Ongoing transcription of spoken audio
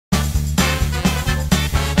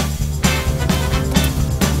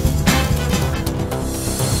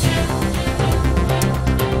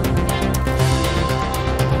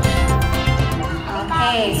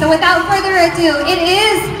without further ado, it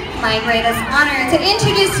is my greatest honor to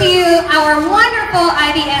introduce to you our wonderful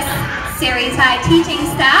IBS Seri Thai teaching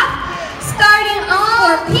staff. Starting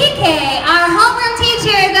off for PK, our homeroom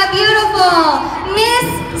teacher, the beautiful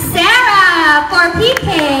Miss Sarah for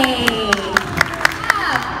PK.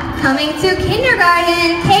 Coming to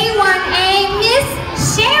kindergarten, K1A, Miss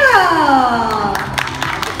Cheryl.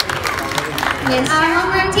 Our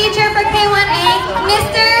homeroom teacher for K1A,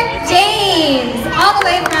 Mr. James, all the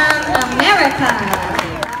way from America.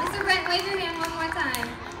 Mr. Brent, wave your hand one more time.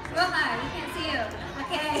 Real high, we can't see you.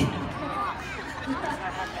 Okay.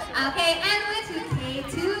 Okay, and we're to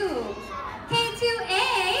K2. K2A,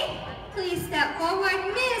 please step forward,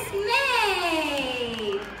 Miss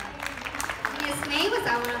May. Miss May was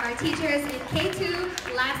one of our teachers in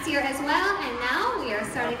K2 last year as well, and now we are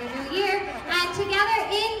starting a new year. And together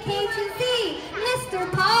in K2C, Mr.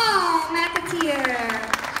 Paul McAteer.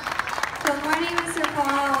 Good morning, Mr.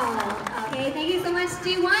 Paul. Okay, thank you so much,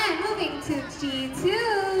 G1. Moving to G2,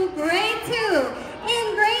 grade 2.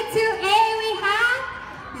 In grade 2A, we have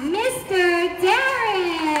Mr.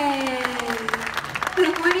 Darren.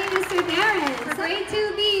 Good morning, Mr. Darren. For grade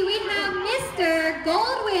 2B, we have Mr.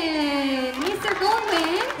 Goldwyn. Mr.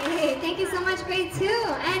 Goldwyn, hey, thank you so much, grade 2.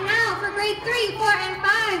 And now for grade 3, 4, and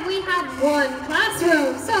 5, we have one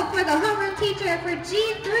classroom. So for the homeroom teacher for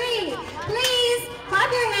G3, please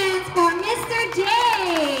clap your hands for Mr. J.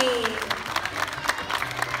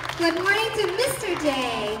 Good morning to Mr. J.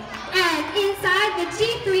 And inside the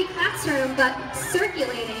G3 classroom, but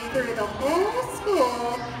circulating through the whole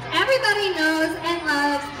school, everybody knows and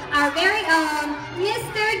loves our very own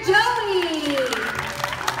Mr. Joey.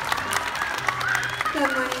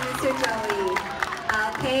 Good morning, Mr. Joey.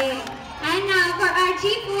 Okay, and now for our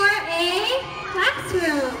G4A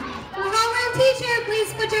classroom. The homeroom teacher,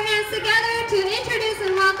 please put your hands together to introduce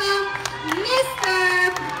and welcome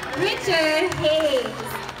Mr. Richard Hayes.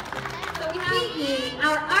 PE,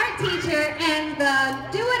 our art teacher and the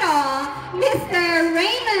do-it-all, Mr.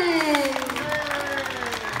 Raymond.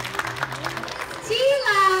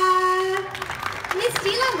 Miss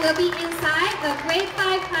Sheila will be inside the grade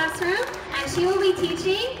 5 classroom and she will be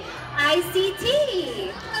teaching ICT.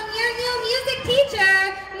 Your new music teacher,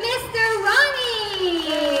 Mr.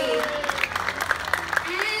 Ronnie.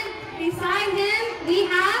 And beside him, we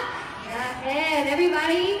have the head.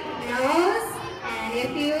 Everybody knows. And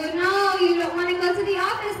if you know you don't want to go to the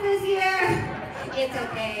office this year, it's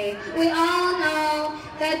okay. We all know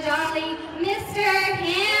the jolly Mr.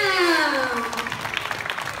 Ham.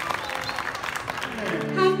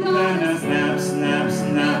 I'm gonna snap, snap,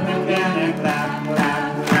 snap. I'm gonna clap,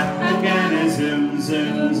 clap, clap. I'm gonna zoom,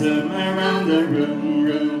 zoom, zoom around the room,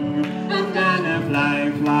 room. I'm gonna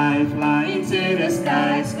fly, fly, fly into the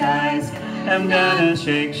sky, skies. I'm gonna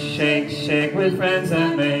shake, shake, shake with friends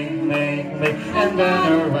and make, make. I'm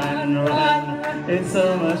gonna run, run. It's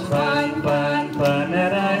so much fun, fun, fun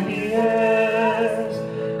at IBS.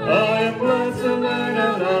 Oh, it was to learn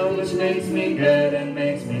along, which makes me good and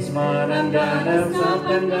makes me smart. I'm gonna jump,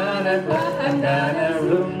 I'm gonna clap, I'm gonna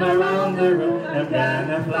roam around the room. I'm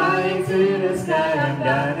gonna fly into the sky. I'm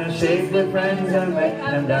gonna shake with friends and make.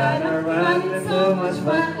 I'm gonna run. It's so much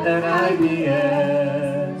fun at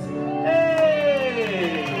IBS.